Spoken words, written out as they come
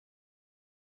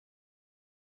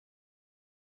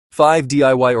5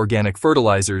 DIY organic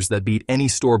fertilizers that beat any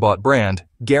store-bought brand,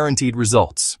 guaranteed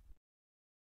results.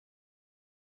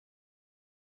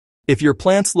 If your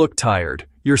plants look tired,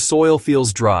 your soil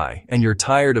feels dry, and you're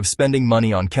tired of spending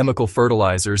money on chemical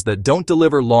fertilizers that don't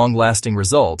deliver long-lasting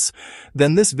results,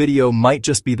 then this video might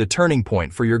just be the turning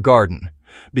point for your garden.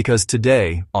 Because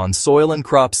today, on Soil and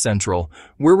Crops Central,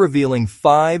 we're revealing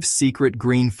 5 secret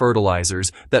green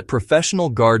fertilizers that professional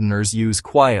gardeners use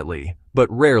quietly, but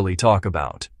rarely talk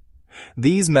about.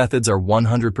 These methods are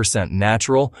 100%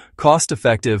 natural,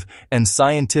 cost-effective, and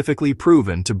scientifically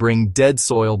proven to bring dead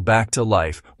soil back to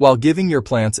life while giving your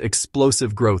plants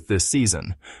explosive growth this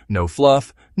season. No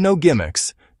fluff, no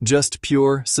gimmicks, just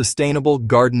pure, sustainable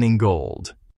gardening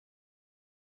gold.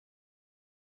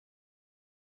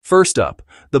 First up,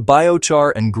 the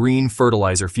Biochar Green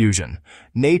Fertilizer Fusion,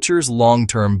 nature's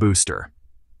long-term booster.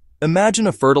 Imagine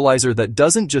a fertilizer that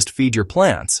doesn't just feed your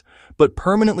plants, but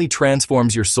permanently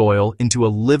transforms your soil into a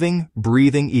living,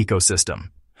 breathing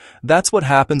ecosystem. That's what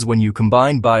happens when you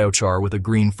combine biochar with a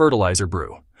green fertilizer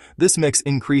brew. This mix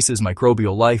increases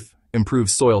microbial life,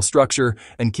 improves soil structure,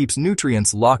 and keeps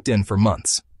nutrients locked in for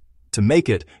months. To make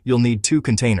it, you'll need 2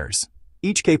 containers,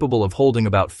 each capable of holding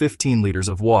about 15 liters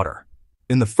of water.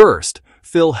 In the first,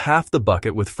 fill half the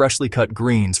bucket with freshly cut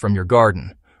greens from your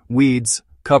garden. Weeds,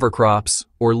 cover crops,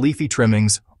 or leafy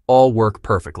trimmings all work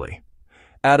perfectly.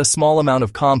 Add a small amount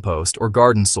of compost or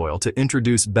garden soil to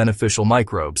introduce beneficial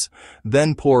microbes,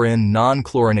 then pour in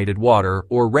non-chlorinated water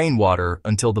or rainwater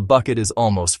until the bucket is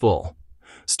almost full.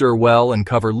 Stir well and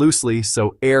cover loosely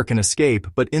so air can escape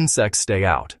but insects stay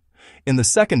out. In the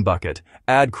second bucket,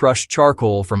 add crushed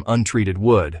charcoal from untreated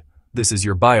wood. This is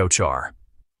your biochar.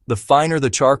 The finer the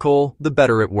charcoal, the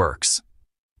better it works.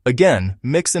 Again,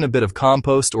 mix in a bit of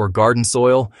compost or garden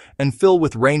soil and fill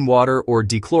with rainwater or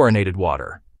dechlorinated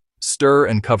water. Stir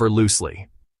and cover loosely.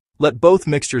 Let both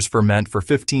mixtures ferment for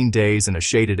 15 days in a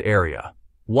shaded area.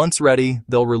 Once ready,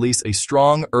 they'll release a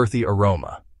strong, earthy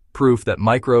aroma, proof that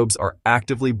microbes are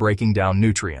actively breaking down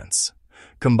nutrients.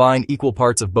 Combine equal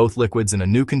parts of both liquids in a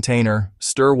new container,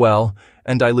 stir well,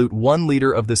 and dilute 1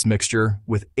 liter of this mixture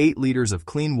with 8 liters of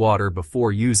clean water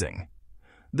before using.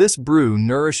 This brew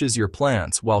nourishes your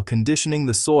plants while conditioning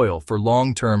the soil for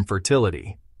long-term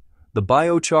fertility. The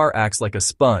biochar acts like a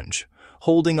sponge,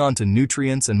 holding on to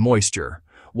nutrients and moisture,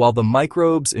 while the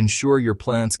microbes ensure your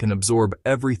plants can absorb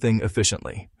everything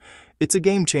efficiently. It's a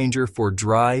game changer for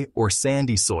dry or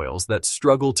sandy soils that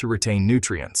struggle to retain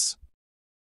nutrients.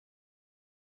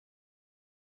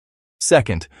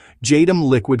 Second, Jadam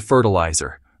Liquid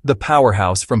Fertilizer, the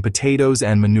powerhouse from potatoes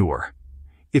and manure.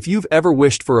 If you've ever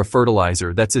wished for a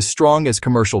fertilizer that's as strong as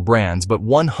commercial brands but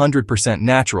 100%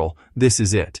 natural, this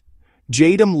is it.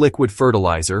 Jadam Liquid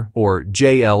Fertilizer, or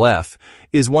JLF,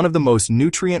 is one of the most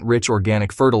nutrient-rich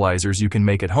organic fertilizers you can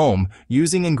make at home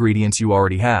using ingredients you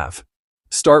already have.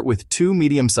 Start with 2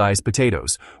 medium-sized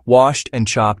potatoes, washed and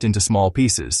chopped into small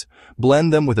pieces.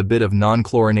 Blend them with a bit of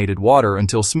non-chlorinated water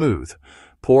until smooth.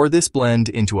 Pour this blend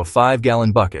into a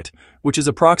 5-gallon bucket, which is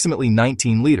approximately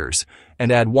 19 liters,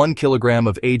 and add 1 kilogram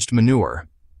of aged manure.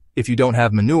 If you don't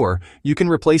have manure, you can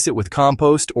replace it with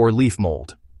compost or leaf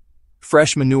mold.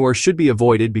 Fresh manure should be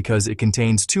avoided because it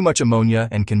contains too much ammonia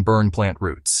and can burn plant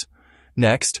roots.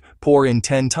 Next, pour in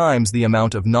 10 times the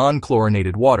amount of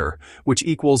non-chlorinated water, which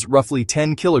equals roughly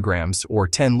 10 kilograms or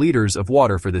 10 liters of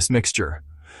water for this mixture.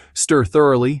 Stir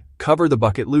thoroughly, cover the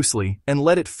bucket loosely, and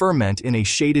let it ferment in a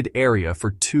shaded area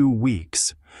for 2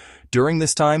 weeks. During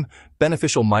this time,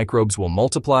 beneficial microbes will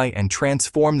multiply and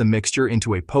transform the mixture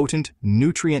into a potent,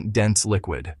 nutrient-dense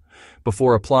liquid.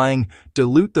 Before applying,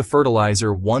 dilute the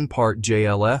fertilizer 1 part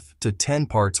JLF to 10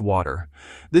 parts water.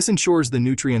 This ensures the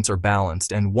nutrients are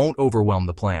balanced and won't overwhelm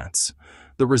the plants.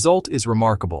 The result is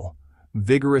remarkable: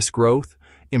 vigorous growth,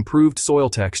 improved soil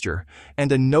texture,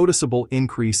 and a noticeable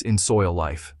increase in soil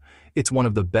life. It's one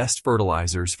of the best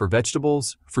fertilizers for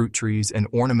vegetables, fruit trees, and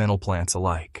ornamental plants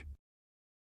alike.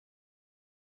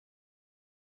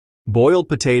 Boiled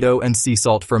potato and sea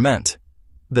salt ferment,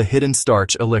 the hidden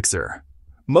starch elixir.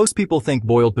 Most people think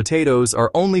boiled potatoes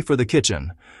are only for the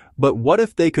kitchen, but what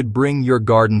if they could bring your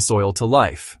garden soil to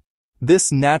life?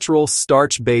 This natural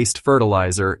starch-based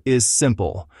fertilizer is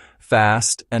simple,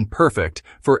 fast, and perfect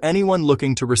for anyone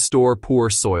looking to restore poor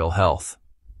soil health.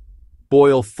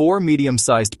 Boil 4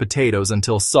 medium-sized potatoes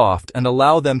until soft and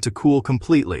allow them to cool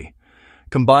completely.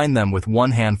 Combine them with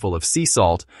 1 handful of sea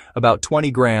salt, about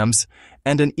 20 grams,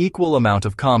 and an equal amount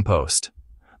of compost.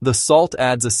 The salt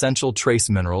adds essential trace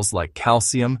minerals like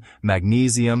calcium,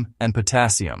 magnesium, and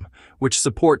potassium, which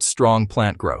support strong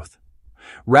plant growth.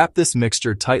 Wrap this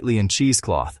mixture tightly in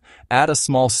cheesecloth, add a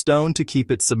small stone to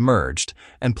keep it submerged,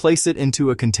 and place it into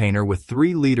a container with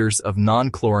 3 liters of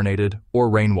non-chlorinated or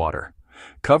rainwater.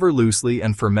 Cover loosely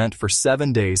and ferment for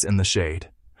 7 days in the shade.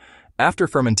 After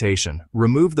fermentation,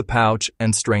 remove the pouch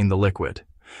and strain the liquid.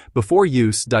 Before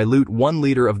use, dilute 1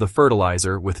 liter of the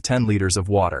fertilizer with 10 liters of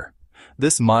water.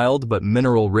 This mild but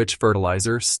mineral-rich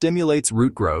fertilizer stimulates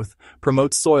root growth,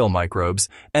 promotes soil microbes,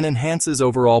 and enhances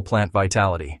overall plant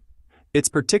vitality. It's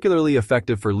particularly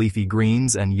effective for leafy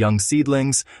greens and young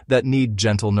seedlings that need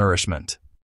gentle nourishment.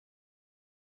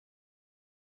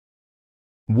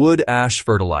 Wood ash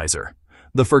fertilizer,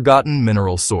 the forgotten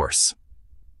mineral source.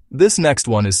 This next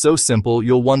one is so simple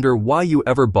you'll wonder why you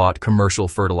ever bought commercial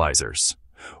fertilizers.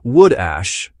 Wood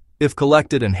ash, if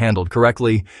collected and handled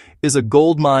correctly, is a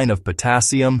goldmine of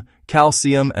potassium,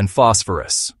 calcium, and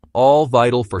phosphorus, all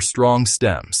vital for strong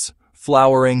stems,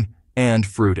 flowering, and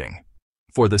fruiting.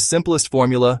 For the simplest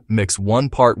formula, mix 1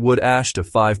 part wood ash to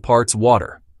 5 parts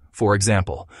water. For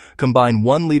example, combine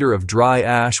 1 liter of dry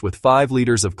ash with 5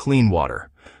 liters of clean water.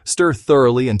 Stir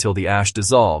thoroughly until the ash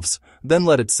dissolves, then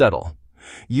let it settle.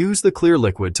 Use the clear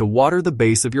liquid to water the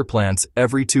base of your plants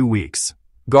every 2 weeks.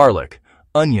 Garlic,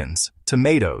 onions,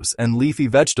 tomatoes, and leafy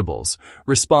vegetables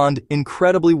respond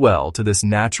incredibly well to this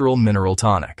natural mineral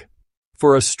tonic.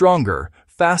 For a stronger,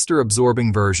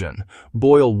 faster-absorbing version,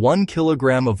 boil 1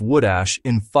 kilogram of wood ash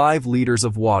in 5 liters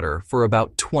of water for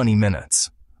about 20 minutes.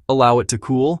 Allow it to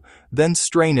cool, then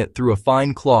strain it through a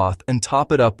fine cloth and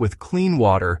top it up with clean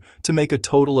water to make a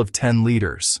total of 10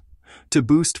 liters. To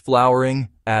boost flowering,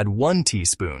 add 1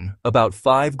 teaspoon, about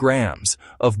 5 grams,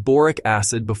 of boric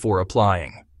acid before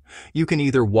applying. You can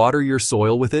either water your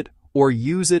soil with it or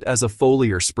use it as a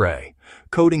foliar spray,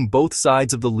 coating both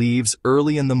sides of the leaves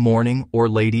early in the morning or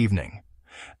late evening.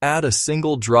 Add a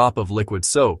single drop of liquid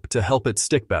soap to help it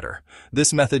stick better.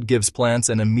 This method gives plants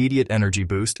an immediate energy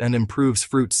boost and improves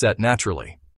fruit set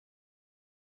naturally.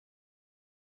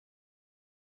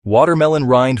 Watermelon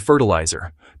rind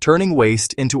fertilizer, turning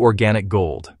waste into organic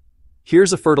gold.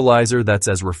 Here's a fertilizer that's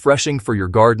as refreshing for your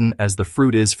garden as the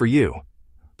fruit is for you.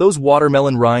 Those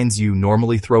watermelon rinds you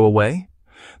normally throw away?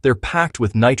 They're packed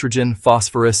with nitrogen,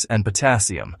 phosphorus, and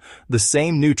potassium, the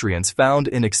same nutrients found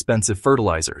in expensive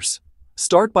fertilizers.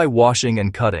 Start by washing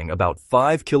and cutting about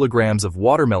 5 kilograms of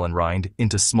watermelon rind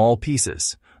into small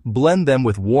pieces. Blend them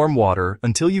with warm water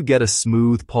until you get a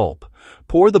smooth pulp.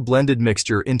 Pour the blended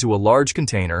mixture into a large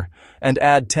container and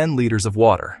add 10 liters of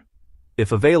water.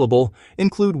 If available,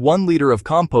 include 1 liter of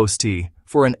compost tea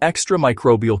for an extra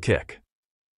microbial kick.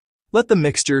 Let the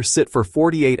mixture sit for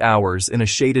 48 hours in a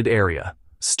shaded area,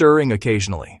 stirring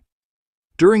occasionally.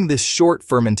 During this short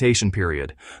fermentation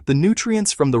period, the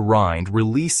nutrients from the rind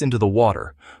release into the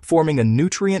water, forming a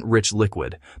nutrient-rich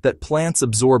liquid that plants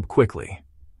absorb quickly.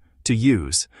 To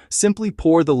use, simply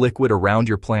pour the liquid around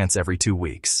your plants every 2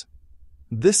 weeks.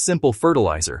 This simple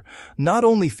fertilizer not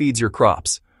only feeds your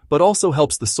crops, but also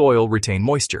helps the soil retain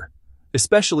moisture,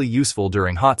 especially useful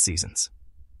during hot seasons.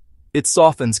 It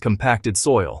softens compacted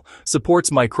soil, supports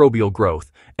microbial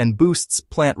growth, and boosts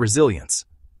plant resilience.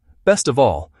 Best of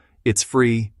all, it's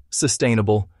free,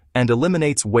 sustainable, and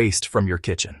eliminates waste from your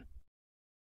kitchen.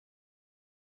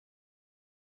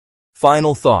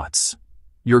 Final thoughts.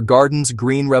 Your garden's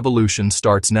green revolution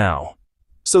starts now.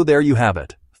 So there you have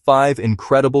it, 5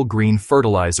 incredible green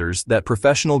fertilizers that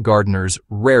professional gardeners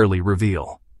rarely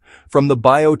reveal. From the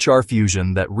Biochar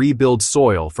Fusion that rebuilds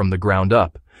soil from the ground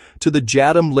up, to the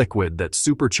Jadam Liquid that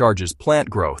supercharges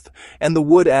plant growth, and the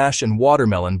wood ash and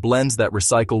watermelon blends that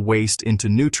recycle waste into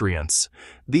nutrients,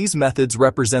 these methods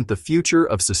represent the future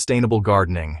of sustainable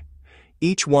gardening.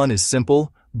 Each one is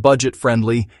simple,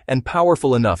 budget-friendly, and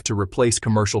powerful enough to replace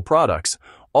commercial products,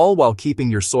 all while keeping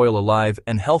your soil alive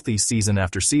and healthy season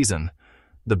after season.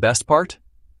 The best part?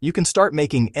 You can start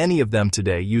making any of them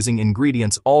today using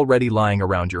ingredients already lying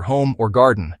around your home or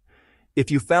garden. If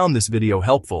you found this video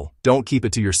helpful, don't keep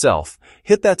it to yourself.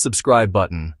 Hit that subscribe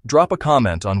button, drop a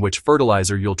comment on which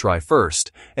fertilizer you'll try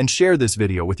first, and share this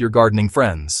video with your gardening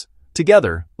friends.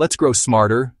 Together, let's grow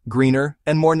smarter, greener,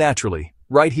 and more naturally,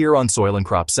 right here on Soil and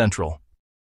Crop Central.